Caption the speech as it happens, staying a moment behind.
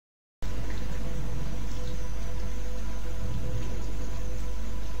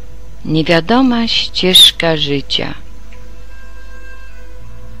Niewiadoma ścieżka życia.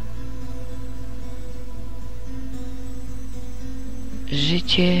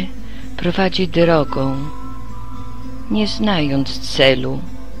 Życie prowadzi drogą, nie znając celu.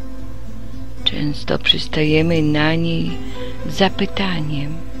 Często przystajemy na niej z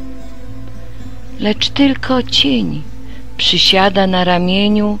zapytaniem, lecz tylko cień przysiada na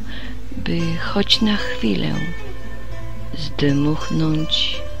ramieniu, by choć na chwilę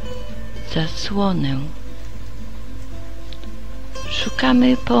zdmuchnąć zasłonę.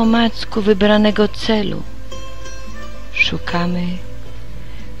 Szukamy po omacku wybranego celu, szukamy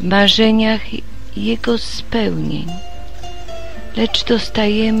w marzeniach jego spełnień, lecz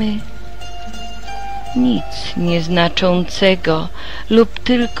dostajemy nic nieznaczącego lub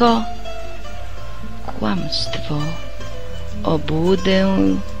tylko kłamstwo, obłudę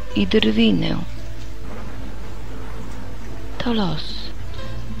i drwinę. To los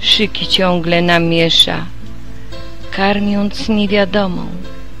szyki ciągle namiesza, karmiąc niewiadomą,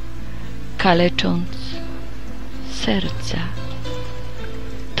 kalecząc serca.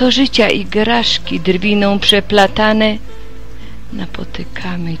 To życia igraszki drwiną przeplatane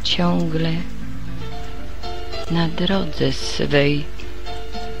napotykamy ciągle na drodze swej,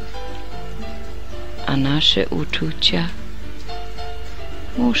 a nasze uczucia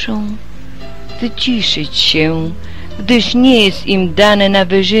muszą wyciszyć się, gdyż nie jest im dane na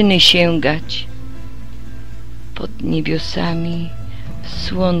wyżyny sięgać, pod niebiosami w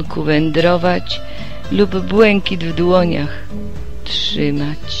słonku wędrować lub błękit w dłoniach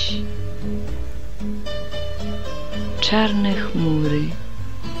trzymać. Czarne chmury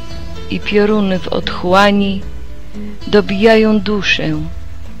i pioruny w otchłani dobijają duszę,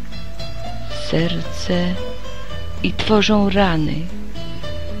 serce i tworzą rany.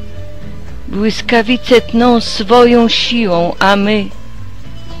 Błyskawice tną swoją siłą, a my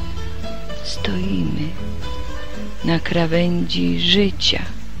stoimy na krawędzi życia.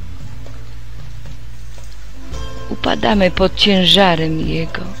 Upadamy pod ciężarem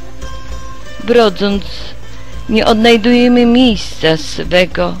jego. Brodząc, nie odnajdujemy miejsca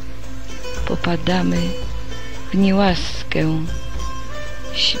swego. Popadamy w niełaskę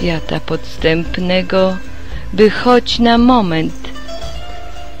świata podstępnego, by choć na moment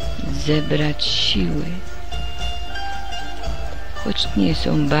zebrać siły. Choć nie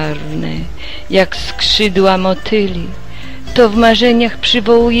są barwne jak skrzydła motyli, to w marzeniach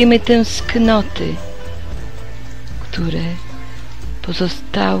przywołujemy tęsknoty, które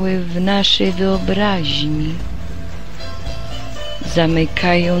pozostały w naszej wyobraźni,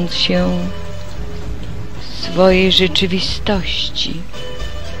 zamykając się w swojej rzeczywistości,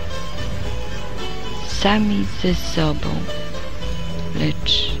 sami ze sobą,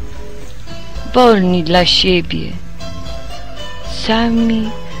 lecz wolni dla siebie, sami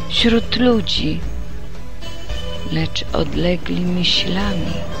wśród ludzi, lecz odlegli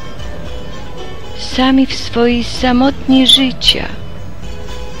myślami, sami w swojej samotni życia.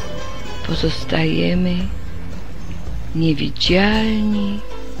 Pozostajemy niewidzialni,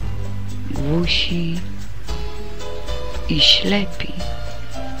 głusi i ślepi.